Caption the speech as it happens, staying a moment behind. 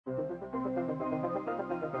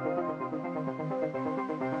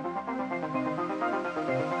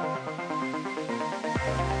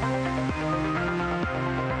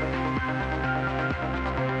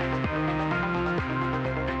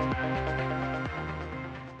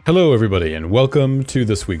Hello, everybody, and welcome to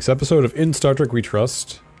this week's episode of In Star Trek We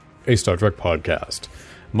Trust, a Star Trek podcast.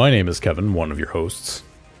 My name is Kevin, one of your hosts.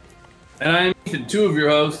 And I'm Ethan, two of your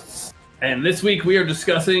hosts. And this week we are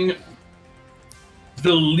discussing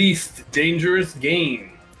The Least Dangerous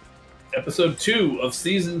Game, episode 2 of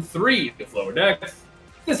season 3 of Lower Decks.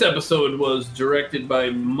 This episode was directed by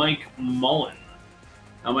Mike Mullen.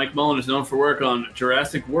 Now, Mike Mullen is known for work on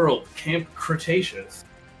Jurassic World, Camp Cretaceous,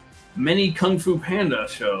 many Kung Fu Panda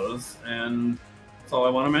shows, and that's all I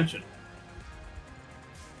want to mention.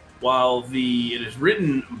 While it is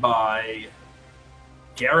written by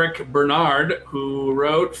Garrick Bernard, who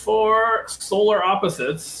wrote for Solar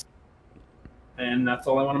Opposites, and that's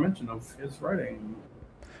all I want to mention of his writing.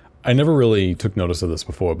 I never really took notice of this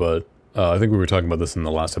before, but I think we were talking about this in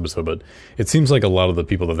the last episode, but it seems like a lot of the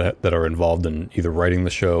people that are involved in either writing the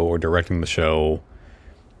show or directing the show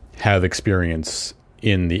have experience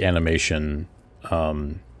in the animation,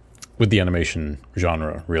 with the animation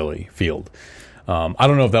genre, really, field. I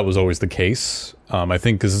don't know if that was always the case. I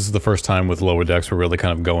think because this is the first time with Lower Decks we're really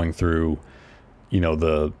kind of going through,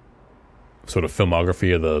 the sort of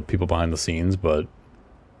filmography of the people behind the scenes, but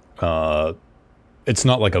it's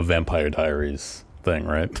not like a Vampire Diaries thing,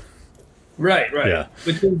 right? Right. Yeah.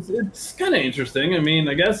 Which is, it's kind of interesting. I mean,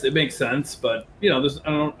 I guess it makes sense, but,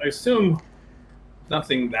 I assume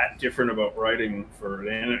nothing that different about writing for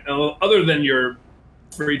it, other than you're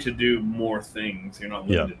free to do more things. You're not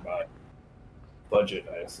limited by budget,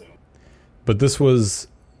 I assume. But this was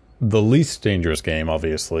The Least Dangerous Game,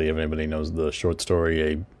 obviously. If anybody knows the short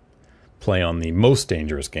story, a play on the Most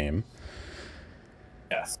Dangerous Game.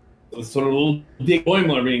 Yes. It was sort of a little Dick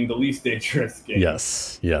Boimler being the least dangerous game.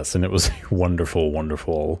 Yes, and it was a wonderful,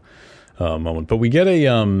 wonderful moment. But we get a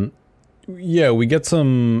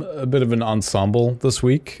bit of an ensemble this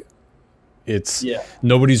week.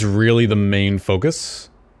 Nobody's really the main focus,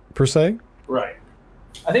 per se. Right.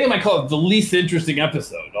 I think I might call it the least interesting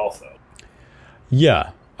episode, also.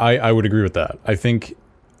 Yeah, I would agree with that. I think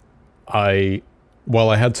while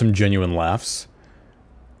I had some genuine laughs,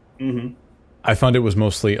 I found it was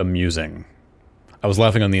mostly amusing. I was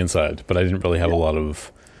laughing on the inside, but I didn't really have a lot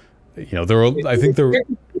of, to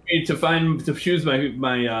choose my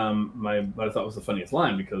what I thought was the funniest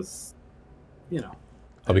line, because,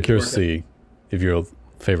 I'll be curious to see if your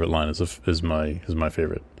favorite line is my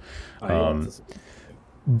favorite.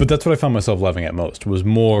 But that's what I found myself laughing at most, was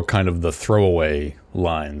more kind of the throwaway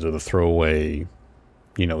lines or the throwaway,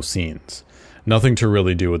 scenes. Nothing to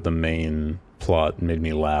really do with the main plot made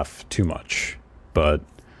me laugh too much. But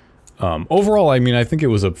overall, I mean, I think it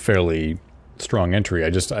was a fairly strong entry.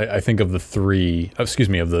 I think of the three,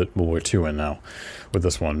 we're two in now with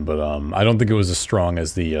this one, but I don't think it was as strong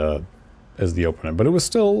as the opener, but it was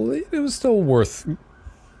still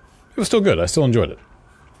good. I still enjoyed it.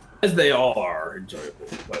 As they all are enjoyable,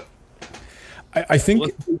 but I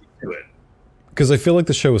think because I feel like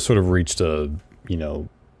the show has sort of reached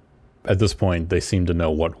at this point they seem to know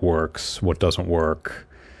what works, what doesn't work.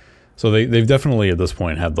 So they've definitely at this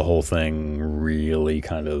point had the whole thing really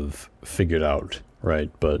kind of figured out, right?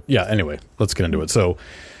 But yeah, anyway, let's get into it. So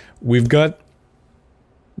we've got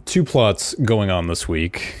two plots going on this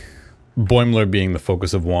week. Boimler being the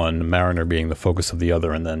focus of one, Mariner being the focus of the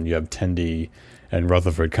other, and then you have Tendi and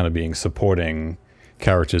Rutherford kind of being supporting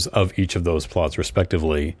characters of each of those plots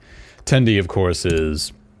respectively. Tendi, of course,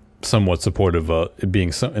 is somewhat supportive,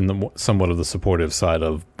 somewhat of the supportive side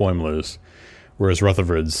of Boimler's, whereas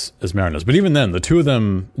Rutherford's is Mariner's. But even then, the two of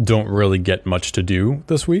them don't really get much to do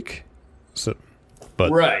this week.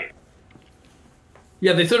 Right.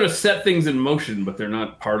 Yeah, they sort of set things in motion, but they're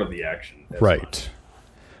not part of the action. That's right. Fine.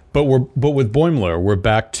 But with Boimler, we're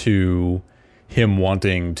back to him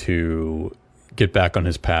wanting to get back on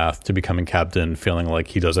his path to becoming captain, feeling like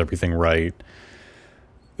he does everything right.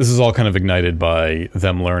 This is all kind of ignited by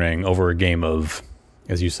them learning over a game of,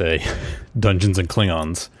 as you say, Dungeons and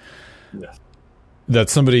Klingons. Yes. That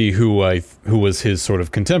somebody who was his sort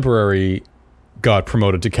of contemporary got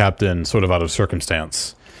promoted to captain sort of out of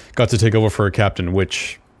circumstance. Got to take over for a captain,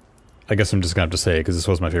 which I guess I'm just going to have to say because this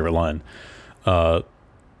was my favorite line. A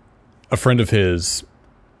friend of his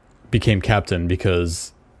became captain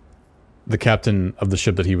because the captain of the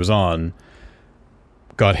ship that he was on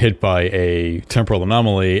got hit by a temporal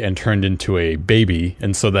anomaly and turned into a baby,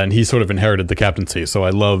 and so then he sort of inherited the captaincy. So I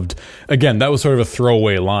loved, again, that was sort of a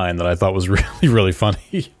throwaway line that I thought was really, really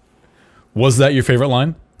funny. Was that your favorite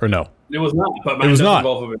line, or no? It was not, but mine it was not.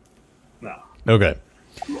 Both of it. No. Okay.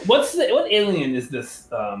 What alien is this,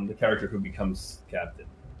 the character who becomes captain?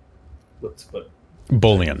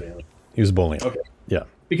 Bolian. He was Bolian. Okay. Yeah.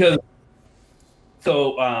 Because,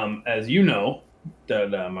 as you know,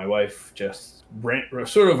 that my wife just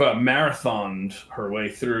sort of marathoned her way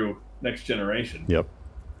through Next Generation. Yep.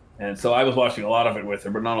 And so I was watching a lot of it with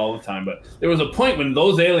her, but not all the time. But there was a point when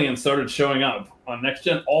those aliens started showing up on Next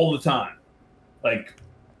Gen all the time, like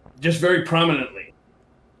just very prominently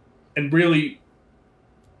and really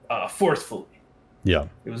forcefully. Yeah.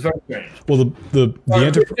 It was very strange. Well, the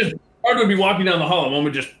Enterprise would be walking down the hall, and one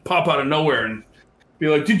would just pop out of nowhere and be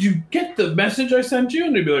like, "Did you get the message I sent you?"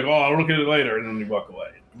 And they'd be like, "Oh, I'll look at it later," and then they'd walk away.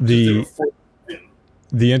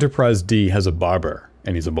 The Enterprise D has a barber,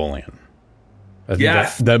 and he's a Bolian. I think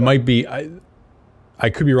yes, that might be. I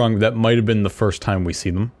could be wrong. That might have been the first time we see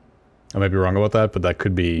them. I might be wrong about that, but that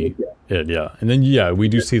could be it. Yeah, and then we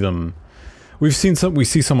do see them. We see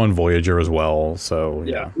some on Voyager as well. So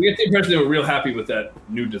yeah, we get the impression they were real happy with that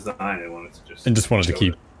new design and wanted to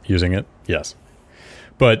keep using it. Yes,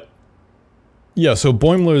 but yeah. So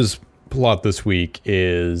Boimler's plot this week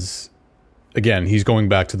is, again, he's going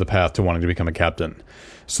back to the path to wanting to become a captain.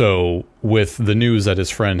 So with the news that his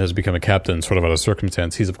friend has become a captain, sort of out of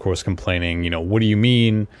circumstance, he's of course complaining. What do you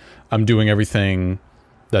mean? I'm doing everything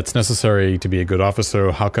that's necessary to be a good officer.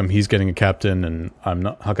 How come he's getting a captain and I'm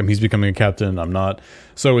not? How come he's becoming a captain? I'm not.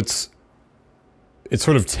 So it's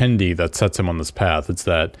sort of Tendi that sets him on this path. It's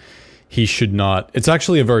that he should not. It's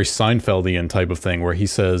actually a very Seinfeldian type of thing where he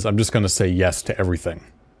says, "I'm just going to say yes to everything."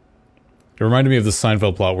 It reminded me of the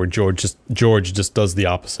Seinfeld plot where George just does the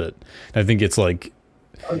opposite. And I think it's like,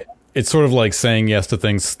 it's sort of like saying yes to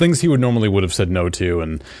things he would have said no to,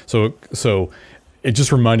 and so it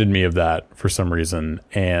just reminded me of that for some reason.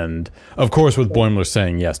 And of course, with Boimler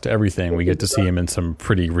saying yes to everything, we get to see him in some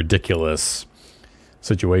pretty ridiculous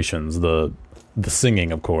situations. The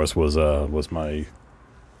singing, of course, was my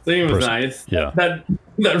singing was nice. Yeah, that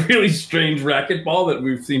really strange racquetball that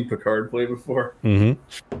we've seen Picard play before.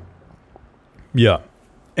 Mm-hmm. Yeah,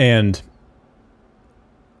 and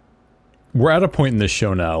we're at a point in this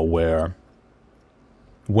show now where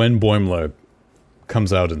when Boimler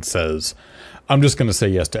comes out and says, "I'm just going to say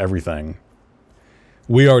yes to everything,"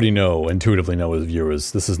 we already intuitively know as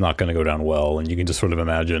viewers, this is not going to go down well, and you can just sort of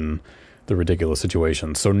imagine the ridiculous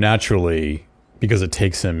situation. So naturally, because it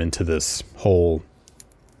takes him into this whole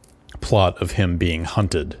plot of him being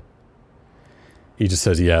hunted, he just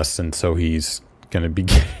says yes, and so he's going to be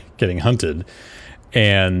getting hunted.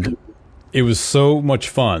 And it was so much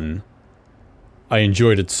fun. I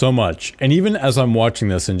enjoyed it so much. And even as I'm watching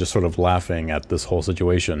this and just sort of laughing at this whole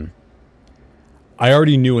situation, I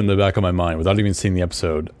already knew in the back of my mind, without even seeing the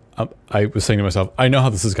episode, I was saying to myself, I know how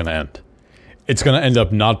this is going to end. It's going to end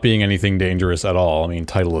up not being anything dangerous at all. I mean,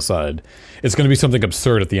 title aside. It's going to be something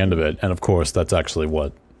absurd at the end of it. And of course, that's actually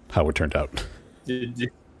how it turned out. Did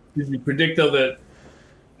you predict, though, that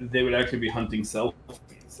they would actually be hunting selfies?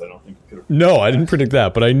 I don't think you could have. No, I didn't predict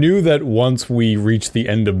that. But I knew that once we reached the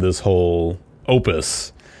end of this whole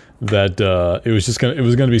opus, that it was going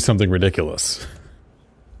to be something ridiculous.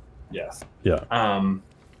 Yes. Yeah.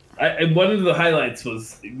 One of the highlights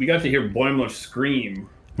was we got to hear Boimler scream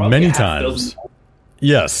many times.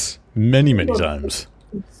 Yes, many times.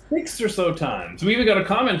 6 or so times. We even got a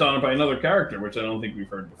comment on it by another character, which I don't think we've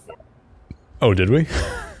heard before. Oh, did we?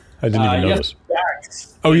 I didn't even notice.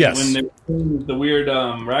 Shax. Oh, yes. When they were playing the weird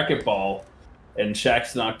racquetball, and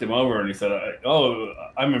Shax knocked him over, and he said, "Oh,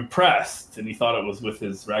 I'm impressed." And he thought it was with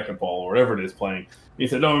his racquetball or whatever it is playing. He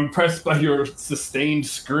said, "Oh, I'm impressed by your sustained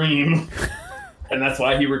scream." And that's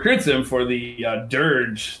why he recruits him for the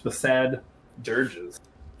dirge, the sad dirges.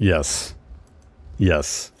 Yes.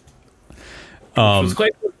 Yes. It was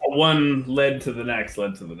quite one led to the next.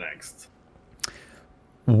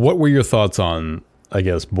 What were your thoughts on, I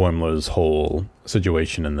guess, Boimler's whole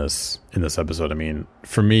situation in this episode? I mean,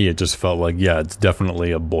 for me, it just felt like, yeah, it's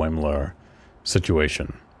definitely a Boimler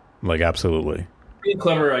situation. Like, absolutely. Pretty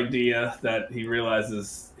clever idea that he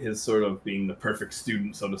realizes his sort of being the perfect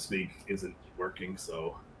student, so to speak, isn't working.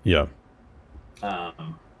 So yeah,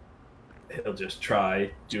 he'll just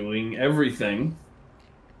try doing everything.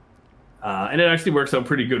 And it actually works out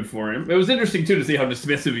pretty good for him. It was interesting, too, to see how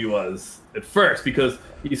dismissive he was at first, because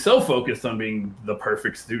he's so focused on being the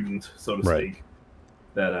perfect student, so to speak,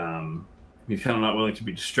 that he's kind of not willing to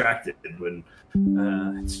be distracted when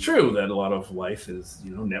it's true that a lot of life is,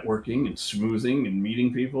 networking and schmoozing and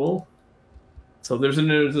meeting people. So there's a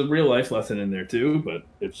real life lesson in there, too, but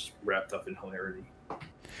it's wrapped up in hilarity.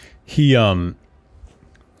 He, 1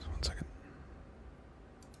 second.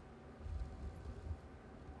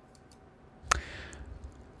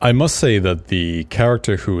 I must say that the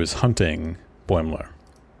character who is hunting Boimler,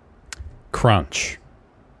 Crunch.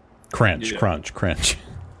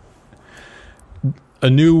 A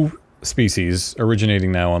new species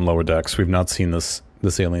originating now on Lower Decks. We've not seen this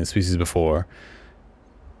alien species before.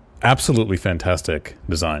 Absolutely fantastic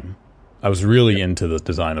design. I was really into the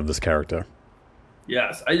design of this character.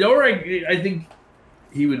 Yes, I think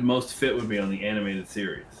he would most fit would be on the animated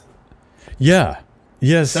series. Yeah.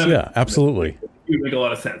 Yes. Yeah. Absolutely. It would make a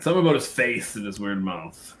lot of sense. Something about his face and his weird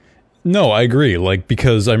mouth. No, I agree. Like,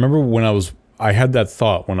 because I remember when I had that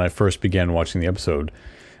thought when I first began watching the episode.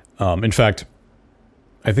 In fact,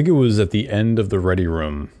 I think it was at the end of the Ready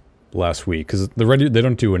Room last week, because they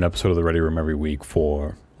don't do an episode of the Ready Room every week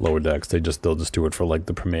for Lower Decks. They'll just do it for like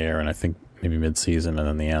the premiere and I think maybe mid-season and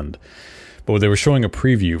then the end. But they were showing a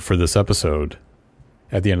preview for this episode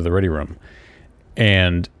at the end of the Ready Room,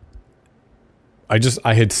 and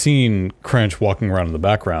I had seen Cranch walking around in the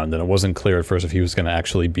background, and it wasn't clear at first if he was going to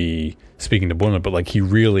actually be speaking to Boimler, but like he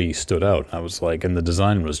really stood out. I was like, and the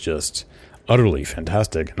design was just utterly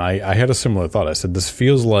fantastic. And I had a similar thought. I said, this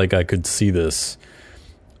feels like I could see this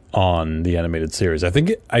on the animated series. I think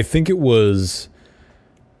it was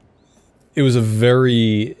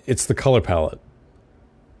it's the color palette.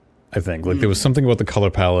 I think like there was something about the color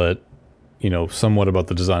palette, somewhat about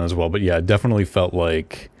the design as well. But yeah, it definitely felt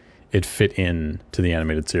like it fit in to the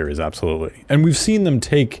animated series. Absolutely. And we've seen them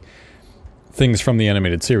take things from the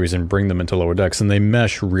animated series and bring them into Lower Decks, and they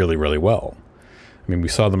mesh really, really well. I mean, we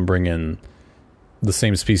saw them bring in the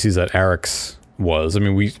same species that Arix was. I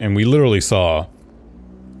mean, we literally saw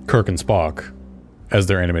Kirk and Spock as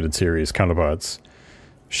their animated series counterparts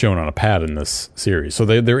shown on a pad in this series. So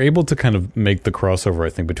they're able to kind of make the crossover, I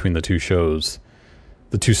think, between the two shows,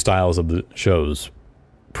 the two styles of the shows,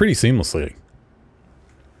 pretty seamlessly.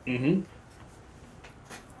 Mm-hmm.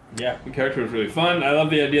 Yeah, the character was really fun. I love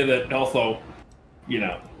the idea that also,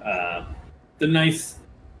 the nice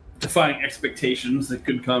defying expectations that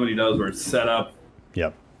good comedy does, where it's set up.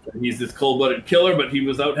 Yep. He's this cold-blooded killer, but he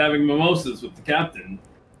was out having mimosas with the captain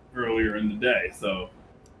earlier in the day, so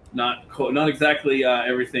not exactly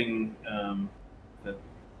everything that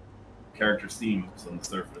character seems on the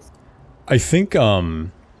surface. I think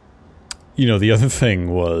the other thing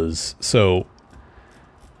was, so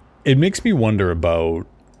it makes me wonder about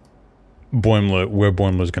Boimler, where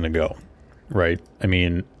Boimler's going to go, right? I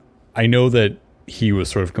mean, I know that he was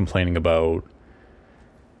sort of complaining about,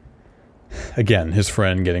 again, his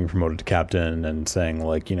friend getting promoted to captain and saying,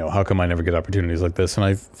 like, how come I never get opportunities like this? And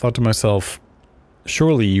I thought to myself,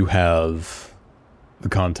 surely you have the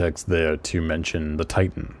context there to mention the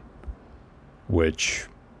Titan, which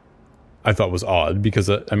I thought was odd because,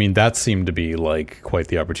 that seemed to be like quite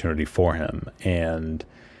the opportunity for him. And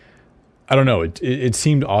I don't know, it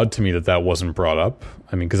seemed odd to me that wasn't brought up.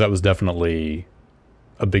 I mean, because that was definitely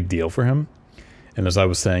a big deal for him. And as I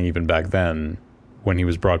was saying, even back then, when he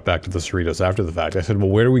was brought back to the Cerritos after the fact, I said, well,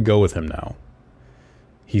 where do we go with him now?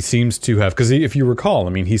 He seems to have, because if you recall,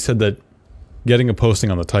 he said that getting a posting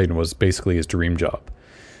on the Titan was basically his dream job.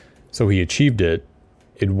 So he achieved it.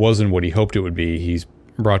 It wasn't what he hoped it would be. He's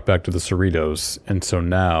brought back to the Cerritos. And so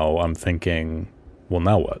now I'm thinking, well,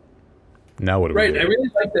 now what? Now what do we do? Right. I really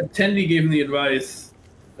like that Tendi gave him the advice,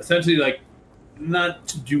 essentially, like, not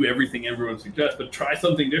to do everything everyone suggests, but try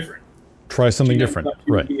something different. Try something different,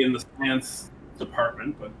 right? Be in the science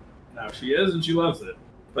department, but now she is, and she loves it.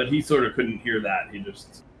 But he sort of couldn't hear that. He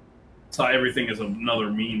just saw everything as another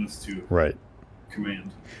means to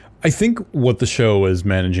command. I think what the show is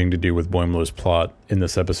managing to do with Boimler's plot in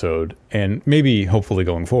this episode, and maybe hopefully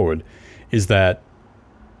going forward, is that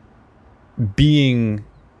getting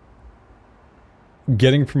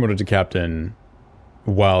promoted to captain,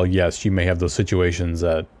 while yes, you may have those situations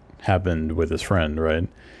that happened with his friend, right?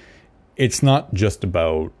 It's not just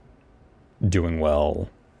about doing well,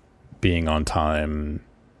 being on time,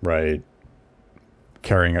 right?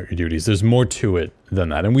 Carrying out your duties. There's more to it than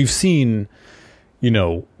that. And we've seen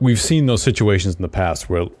those situations in the past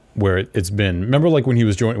where it's been, remember like when he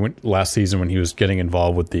was last season when he was getting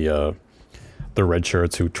involved with the red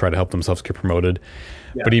shirts who try to help themselves get promoted,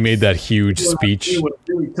 but he made that huge speech. What it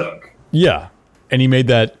really took. Yeah. And he made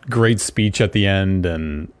that great speech at the end,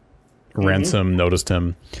 and Ransom noticed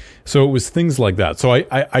him. So it was things like that. So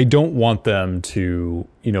I don't want them to,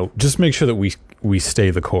 just make sure that we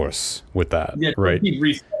stay the course with that, right? Don't keep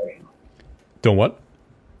resetting. Don't what?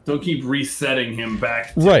 Don't keep resetting him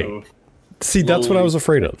back to right. See, that's what I was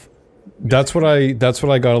afraid of. That's what I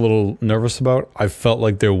got a little nervous about. I felt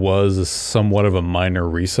like there was somewhat of a minor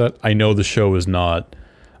reset. I know the show is not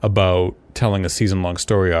about telling a season-long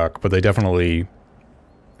story arc, but they definitely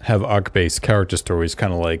have arc-based character stories,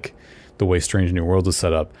 kind of like the way Strange New Worlds is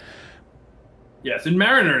set up. Yes, and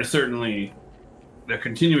Mariner is certainly the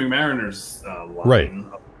continuing Mariner's line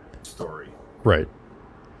of story. Right.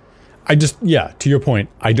 to your point,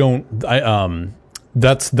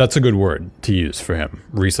 that's a good word to use for him.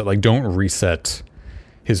 Reset. Like, don't reset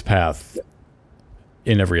his path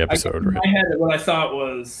in every episode. In my head, what I thought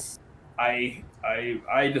was, I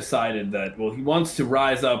decided that, well, he wants to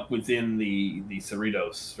rise up within the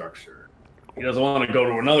Cerritos structure. He doesn't want to go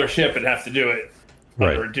to another ship and have to do it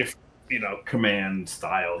under a different, command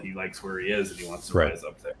style. He likes where he is and he wants to rise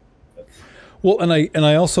up there. Well, and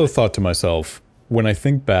I also thought to myself, when I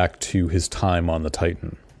think back to his time on the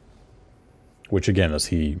Titan, which again, as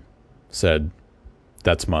he said,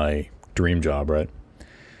 that's my dream job, right?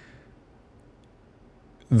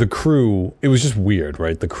 The crew, it was just weird,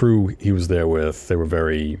 right? The crew he was there with, it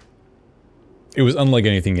was unlike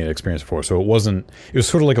anything he had experienced before. So it was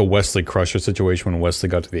sort of like a Wesley Crusher situation when Wesley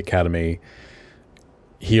got to the academy.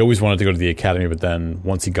 He always wanted to go to the academy, but then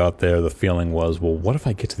once he got there, the feeling was, well, what if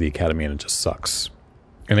I get to the academy and it just sucks?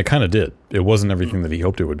 And it kind of did. It wasn't everything that he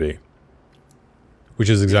hoped it would be, which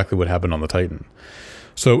is exactly what happened on the Titan.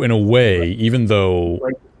 So in a way, even though...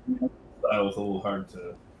 That was a little hard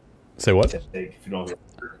to... Say what? Take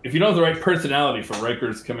if you don't have the right personality for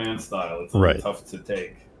Riker's command style, it's a little tough to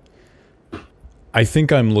take. I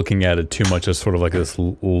think I'm looking at it too much as sort of like this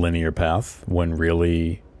linear path, when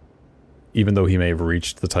really, even though he may have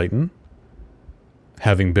reached the Titan,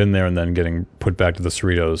 having been there and then getting put back to the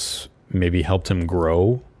Cerritos maybe helped him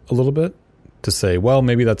grow a little bit to say, well,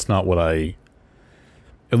 maybe that's not what at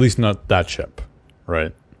least not that ship,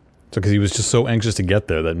 right? So because he was just so anxious to get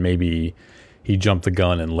there that maybe he jumped the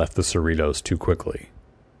gun and left the Cerritos too quickly,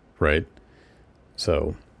 right?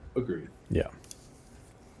 So, agreed. Yeah.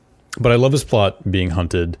 But I love his plot being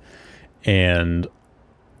hunted and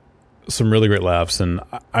some really great laughs. And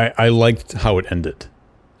I liked how it ended,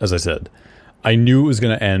 as I said. I knew it was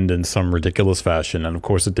going to end in some ridiculous fashion, and of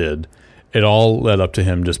course it did. It all led up to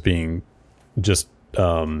him just having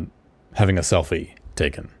a selfie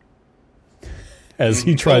taken. As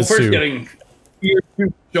he tries first getting ear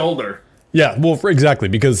to shoulder. Yeah, well, exactly,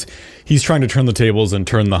 because he's trying to turn the tables and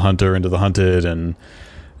turn the hunter into the hunted, and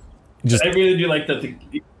just... I really do like that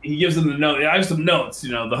he gives him the note. I have some notes,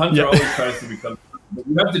 the hunter always tries to become... But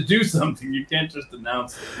you have to do something. You can't just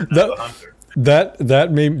announce it. The hunter.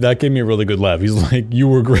 That gave me a really good laugh. He's like, you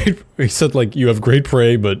were great. He said, like, you have great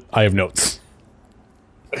prey, but I have notes.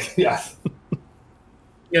 Yeah.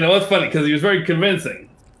 It's funny, because he was very convincing.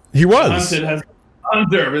 He was. The hunted has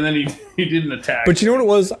hunter, and then he didn't attack. But you know what it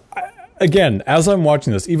was? Again, as I'm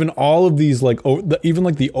watching this, even all of these, like, even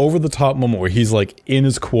like the over-the-top moment where he's like in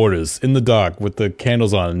his quarters, in the dark, with the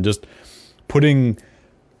candles on, and just putting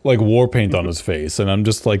like war paint on his face, and I'm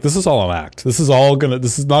just like, this is all an act. This is going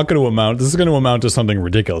to amount to something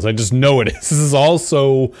ridiculous. I just know it is. This is all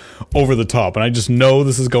so over the top, and I just know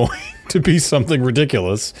this is going to be something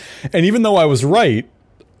ridiculous. And even though I was right,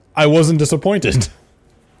 I wasn't disappointed.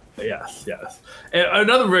 Yes. And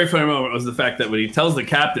another very funny moment was the fact that when he tells the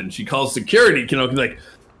captain, she calls security, like,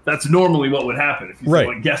 that's normally what would happen if you saw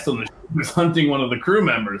a guest on the ship was hunting one of the crew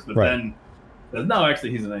members, but then no,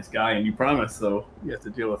 actually he's a nice guy and you promised, so you have to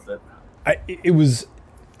deal with it. It was,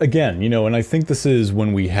 again, and I think this is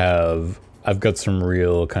when I've got some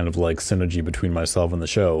real kind of like synergy between myself and the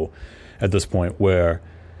show at this point, where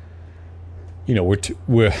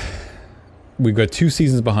we've got 2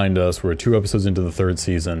 seasons behind us. We're 2 episodes into the 3rd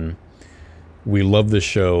season. We love this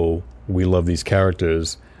show. We love these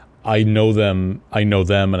characters. I know them,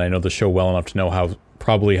 and I know the show well enough to know how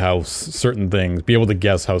certain things, be able to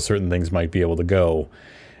guess how certain things might be able to go.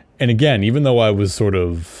 And again, even though I was sort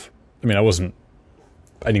of, I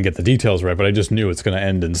didn't get the details right, but I just knew it's going to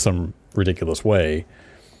end in some ridiculous way.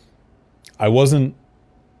 I wasn't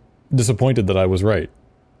disappointed that I was right.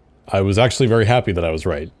 I was actually very happy that I was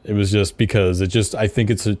right. It was just because I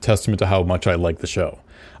think it's a testament to how much I like the show.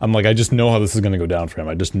 I'm like, I just know how this is going to go down for him.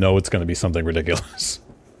 I just know it's going to be something ridiculous.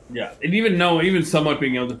 Yeah, and even somewhat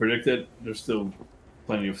being able to predict it, there's still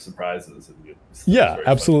plenty of surprises. Yeah,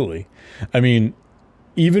 absolutely. Funny.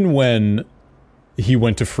 Even when he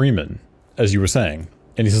went to Freeman, as you were saying,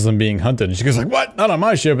 and he says, I'm being hunted, and she goes like, what? Not on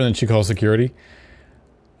my ship. And then she calls security.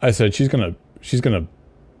 I said, she's gonna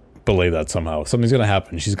belay that somehow. Something's gonna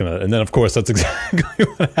happen. And then of course that's exactly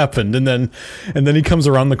what happened. And then he comes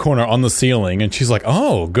around the corner on the ceiling, and she's like,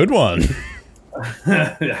 oh, good one.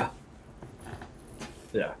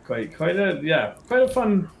 Yeah, quite a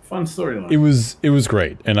fun storyline. It was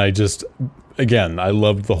great, and I just, again, I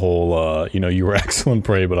loved the whole you were excellent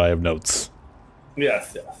prey, but I have notes.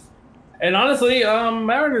 Yes. And honestly,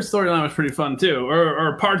 Mariner's storyline was pretty fun too,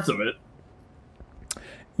 or parts of it.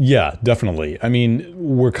 Yeah, definitely.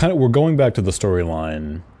 We're going back to the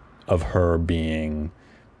storyline of her being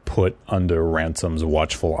put under Ransom's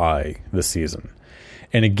watchful eye this season.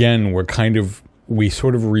 And again, we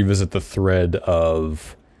sort of revisit the thread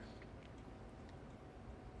of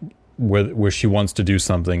where she wants to do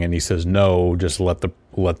something and he says no, just let the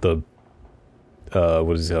what does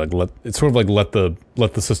he say, like it's sort of like let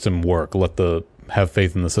the system work, have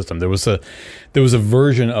faith in the system. There was a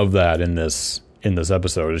version of that in this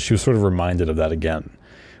episode. She was sort of reminded of that again,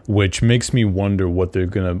 which makes me wonder what they're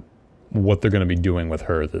gonna be doing with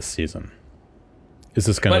her this season. Is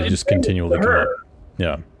this gonna just continually come up?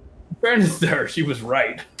 Yeah. In fairness to her, she was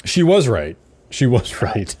right. She was right.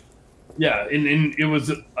 Yeah, and it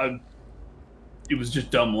was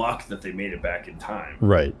just dumb luck that they made it back in time.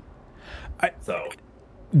 Right. So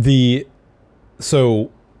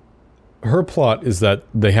her plot is that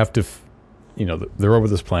they have to, they're over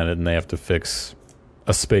this planet and they have to fix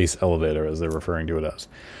a space elevator, as they're referring to it as,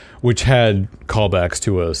 which had callbacks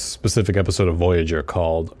to a specific episode of Voyager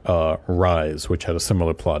called Rise, which had a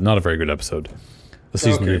similar plot. Not a very good episode, the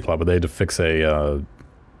season 3 plot, but they had to fix they're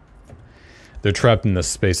trapped in this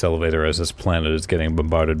space elevator as this planet is getting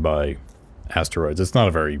bombarded by asteroids. It's not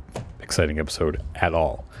a very exciting episode at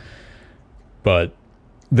all. But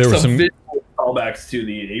there were some visual callbacks to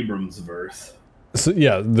the Abrams verse. So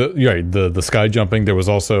yeah, the sky jumping. There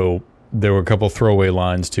were a couple throwaway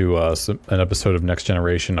lines to an episode of Next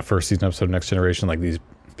Generation, a first season episode of Next Generation, like these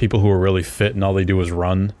people who are really fit and all they do is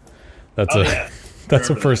run. That's a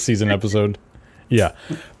first season episode. Yeah,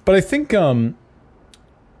 but I think I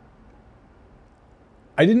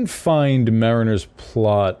didn't find Mariner's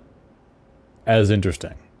plot as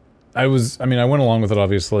interesting. I went along with it,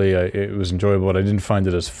 obviously. It was enjoyable, but I didn't find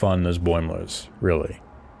it as fun as Boimler's, really.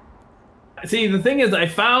 See, the thing is, I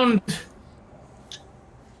found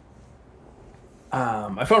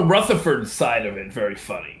Rutherford's side of it very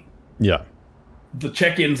funny. Yeah. The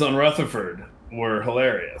check-ins on Rutherford were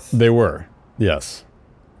hilarious. They were, yes.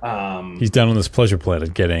 He's down on this pleasure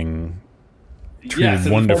planet getting treated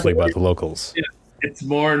wonderfully by the locals. It's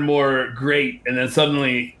more and more great, and then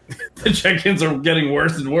suddenly the check-ins are getting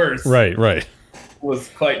worse and worse. Right. It was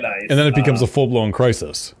quite nice. And then it becomes a full-blown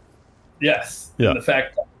crisis. Yes. Yeah. And the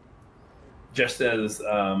fact, just as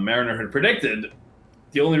Mariner had predicted,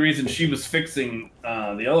 the only reason she was fixing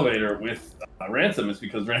the elevator with Ransom is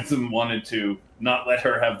because Ransom wanted to not let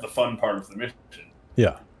her have the fun part of the mission.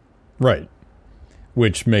 Yeah. Right.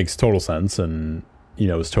 Which makes total sense and,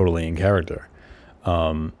 is totally in character.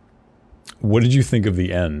 What did you think of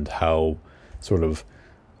the end? How sort of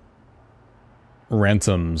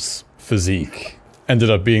Ransom's physique ended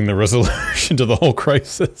up being the resolution to the whole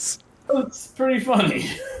crisis? It's pretty funny.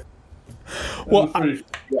 Well,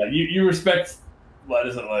 you respect, what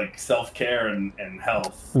is it, like self-care and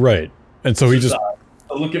health. Right. And so he just...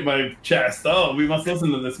 look at my chest. Oh, we must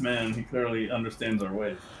listen to this man. He clearly understands our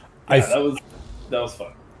ways. Yeah, that was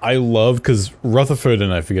fun. I love, because Rutherford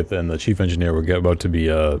and the chief engineer were about to be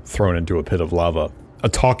thrown into a pit of lava. A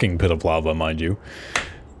talking pit of lava, mind you.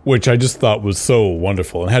 Which I just thought was so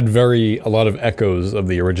wonderful and had a lot of echoes of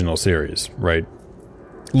the original series, right?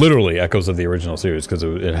 Literally echoes of the original series, because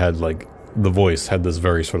it had, like, the voice had this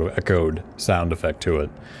very sort of echoed sound effect to it.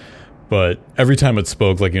 But every time it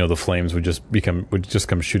spoke, like, the flames would just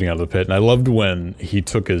come shooting out of the pit. And I loved when he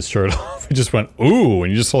took his shirt off. It just went, ooh,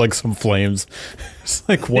 and you just saw like some flames. It's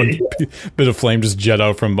like one bit of flame just jet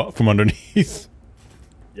out from underneath.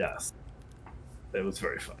 Yes. It was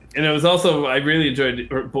very funny. And it was also, I really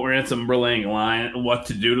enjoyed Ransom relaying a line, what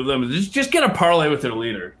to do to them. Just get a parlay with their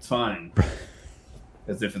leader. It's fine.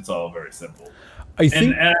 As if it's all very simple.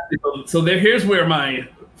 Here's where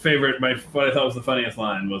what I thought was the funniest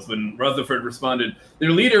line was when Rutherford responded, their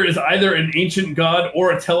leader is either an ancient god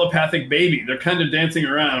or a telepathic baby. They're kind of dancing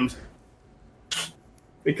around.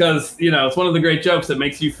 Because, it's one of the great jokes that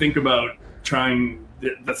makes you think about trying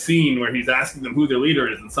the scene where he's asking them who their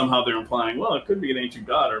leader is, and somehow they're implying, well, it could be an ancient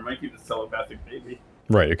god, or it might be this telepathic baby.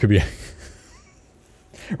 Right, it could be...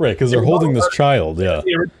 right, because they're holding this child, yeah.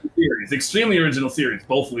 The original series, extremely original series,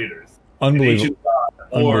 both leaders. Unbelievably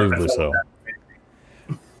so.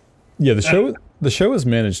 Yeah, the show has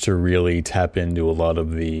managed to really tap into a lot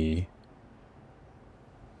of the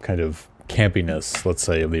kind of campiness, let's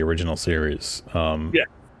say, of the original series.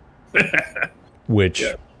 Which...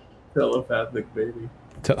 Yeah. Telepathic baby.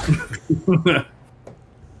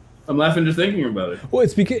 I'm laughing just thinking about it. Well,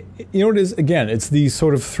 it's because, what it is, again, it's these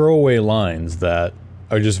sort of throwaway lines that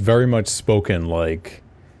are just very much spoken like...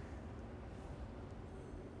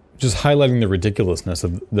 just highlighting the ridiculousness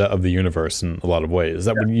of the universe in a lot of ways.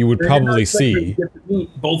 That you would probably see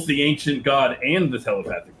both the ancient god and the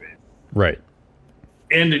telepathic baby, right?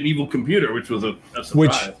 And an evil computer, which was a surprise.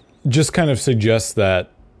 Which just kind of suggests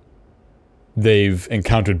that they've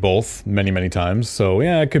encountered both many times. So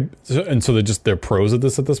yeah, it could, and so they're pros at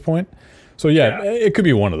this point. So yeah, it could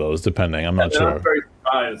be one of those, depending. I'm not sure. I'm very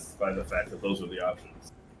surprised by the fact that those were the options.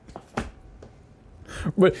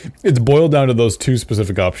 But it's boiled down to those two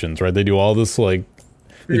specific options, right? They do all this do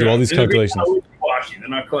all these calculations. They're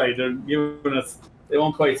not quite. They're giving us. They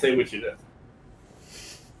won't quite say which it is.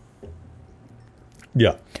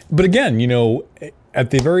 Yeah, but again, at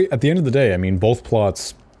the end of the day, I mean, both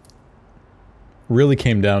plots really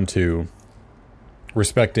came down to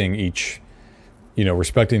respecting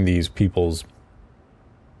respecting these people's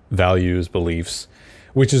values, beliefs,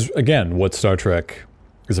 which is again what Star Trek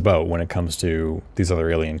is about when it comes to these other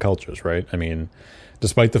alien cultures, right? I mean,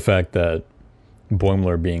 despite the fact that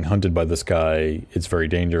Boimler being hunted by this guy, it's very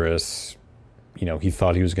dangerous. He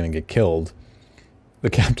thought he was going to get killed. The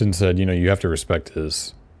captain said, you have to respect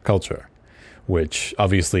his culture, which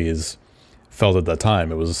obviously is felt at that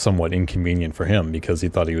time. It was somewhat inconvenient for him because he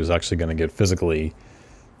thought he was actually going to get physically,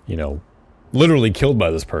 literally killed by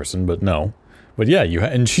this person, but no. But yeah,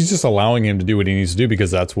 and she's just allowing him to do what he needs to do because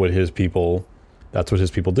that's what his people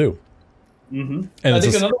do. Mm-hmm. And I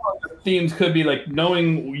think another one of the themes could be like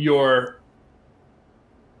knowing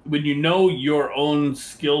when you know your own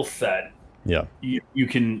skill set. Yeah, you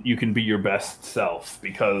can be your best self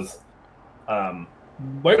because,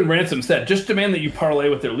 like Ransom said, just demand that you parlay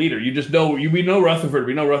with their leader. You just know we know Rutherford.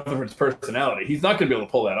 We know Rutherford's personality. He's not going to be able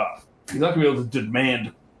to pull that off. He's not going to be able to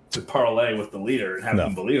demand to parlay with the leader and have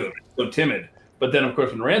him believe him. He's so timid. But then, of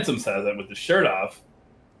course, when Ransom says that with his shirt off,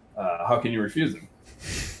 how can you refuse him?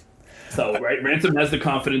 So, right, Ransom has the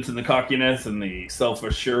confidence and the cockiness and the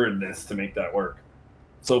self-assuredness to make that work.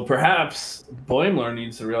 So perhaps Boimler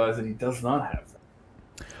needs to realize that he does not have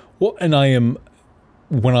that. Well, and I am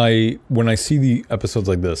when I see the episodes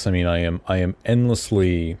like this, I mean, I am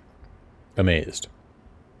endlessly amazed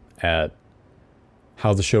at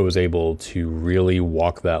how the show is able to really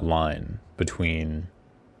walk that line between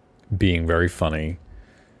being very funny,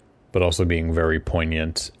 but also being very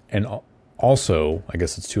poignant, and also, I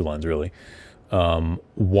guess it's two lines really, telling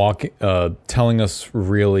us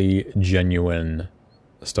really genuine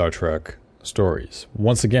Star Trek stories.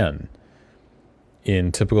 Once again,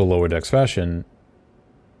 in typical Lower Decks fashion,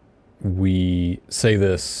 we say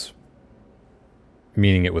this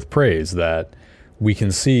meaning it with praise, that we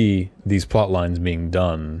can see these plot lines being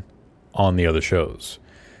done on the other shows,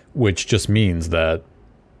 which just means that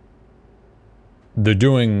they're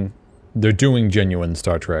doing genuine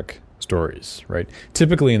Star Trek stories, right?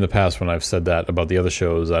 Typically in the past when I've said that about the other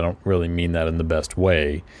shows, I don't really mean that in the best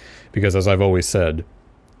way, because as I've always said,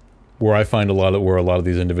 where I find where a lot of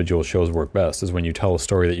these individual shows work best is when you tell a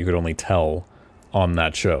story that you could only tell on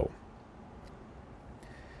that show.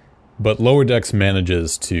 But Lower Decks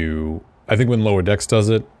manages to, I think when Lower Decks does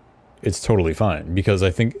it, it's totally fine, because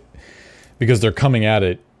they're coming at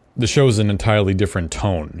it, the show's an entirely different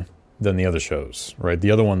tone than the other shows, right? The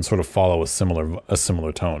other ones sort of follow a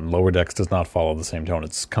similar tone. Lower Decks does not follow the same tone.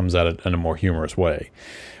 It comes at it in a more humorous way,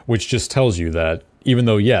 which just tells you that even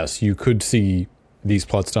though, yes, you could see these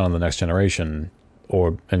plots done on The Next Generation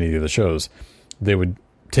or any of the other shows, they would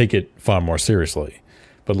take it far more seriously.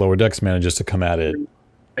 But Lower Decks manages to come at it.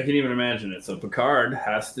 I can even imagine it. So Picard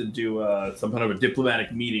has to do some kind of a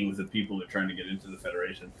diplomatic meeting with the people they're trying to get into the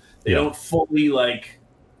Federation. They don't fully,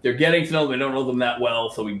 they're getting to know them. They don't know them that well.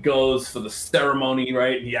 So he goes for the ceremony,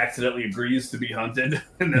 right? And he accidentally agrees to be hunted.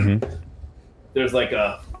 And then there's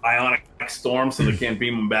a ionic storm, so they can't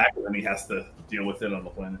beam him back. And then he has to deal with it on the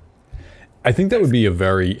planet. I think that would be a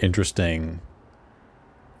very interesting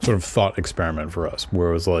sort of thought experiment for us, where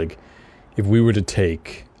it was like, if we were to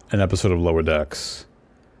take an episode of Lower Decks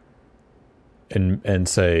and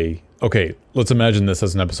say, okay, let's imagine this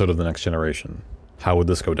as an episode of The Next Generation. How would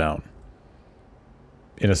this go down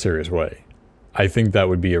in a serious way? I think that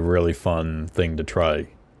would be a really fun thing to try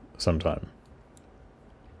sometime.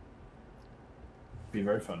 Be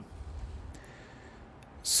very fun.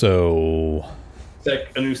 So,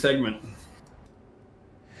 a new segment.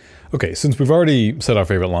 Okay, since we've already said our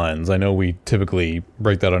favorite lines, I know we typically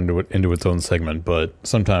break that into its own segment, but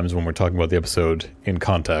sometimes when we're talking about the episode in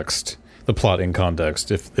context, the plot in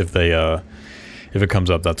context, if it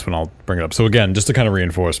comes up, that's when I'll bring it up. So again, just to kind of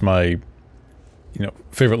reinforce, my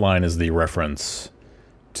favorite line is the reference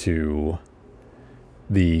to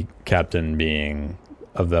the captain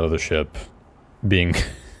of that other ship being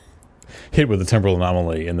hit with a temporal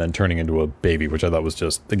anomaly and then turning into a baby, which I thought was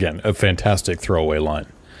just, again, a fantastic throwaway line.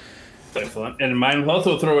 Excellent. And mine was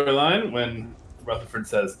also a throwaway line when Rutherford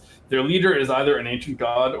says, their leader is either an ancient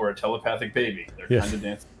god or a telepathic baby. They're kind of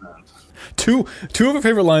dancing around. Two of our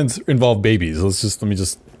favorite lines involve babies. Let me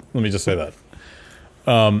just say that.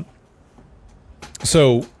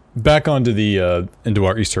 So back onto the into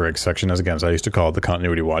our Easter egg section, as I used to call it the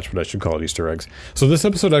continuity watch, but I should call it Easter eggs. So this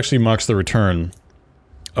episode actually marks the return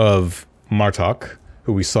of Martok,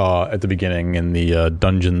 who we saw at the beginning in the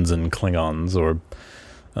Dungeons and Klingons, or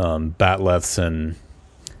Batleths, and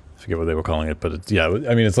I forget what they were calling it, but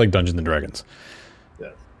it's like Dungeons and Dragons.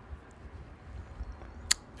 Yeah.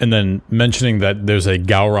 And then mentioning that there's a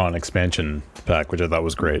Gowron expansion pack, which I thought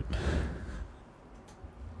was great.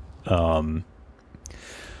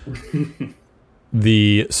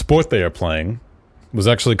 The sport they are playing was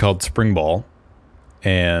actually called Spring Ball,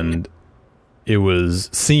 and it was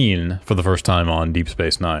seen for the first time on Deep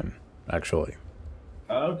Space Nine, actually.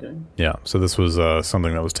 Oh, okay. Yeah, so this was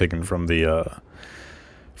something that was taken from the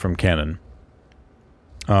from canon.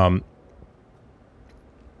 Let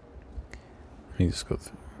me just go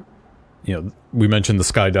through. We mentioned the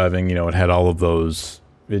skydiving. It had all of those.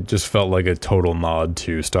 It just felt like a total nod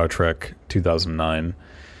to Star Trek 2009.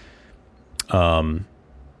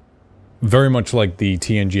 Very much like the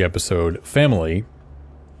TNG episode Family,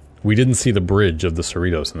 we didn't see the bridge of the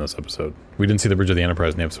Cerritos in this episode. We didn't see the bridge of the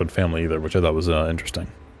Enterprise in the episode Family either, which I thought was interesting.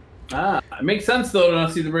 It makes sense, though, to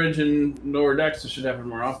not see the bridge in Lower Decks. It should happen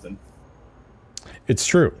more often. It's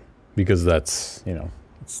true, because that's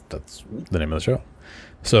that's the name of the show.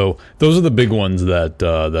 So those are the big ones that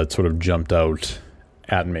that sort of jumped out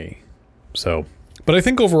at me. So, but I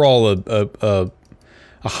think overall a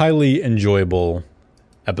highly enjoyable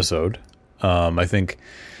episode. I think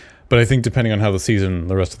depending on how the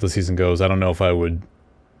rest of the season goes, I don't know if I would,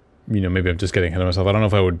 maybe I'm just getting ahead of myself. I don't know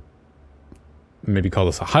if I would maybe call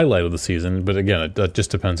this a highlight of the season, but again, that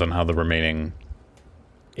just depends on how the remaining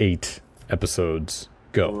 8 episodes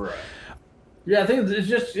go. Right. Yeah, I think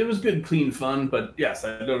it was good, clean fun, but yes,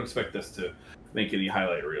 I don't expect this to make any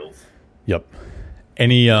highlight reels. Yep.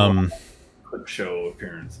 Any clip show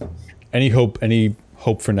appearances. Any hope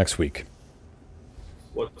for next week?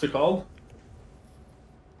 What's it called?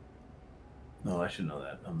 No, I should know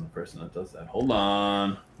that. I'm the person that does that. Hold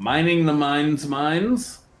on. Mining the Mind's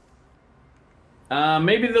Minds.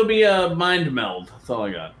 Maybe there'll be a mind meld. That's all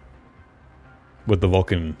I got. With the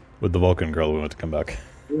Vulcan girl we want to come back.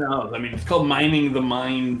 No, I mean, it's called Mining the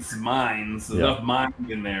Mind's Minds. There's enough mind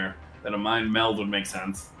in there that a mind meld would make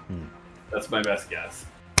sense. That's my best guess.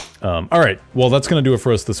 All right. Well, that's going to do it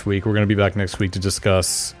for us this week. We're going to be back next week to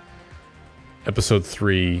discuss episode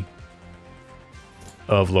 3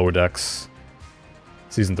 of Lower Decks,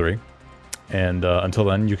 season 3. And until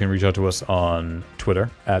then, you can reach out to us on Twitter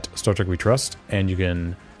at Star Trek We Trust, and you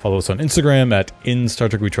can follow us on Instagram at In Star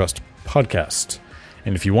Trek We Trust Podcast.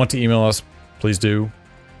 And if you want to email us, please do.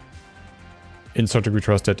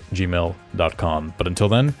 InStarTrekWeTrust@gmail.com. But until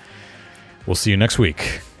then, we'll see you next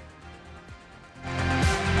week.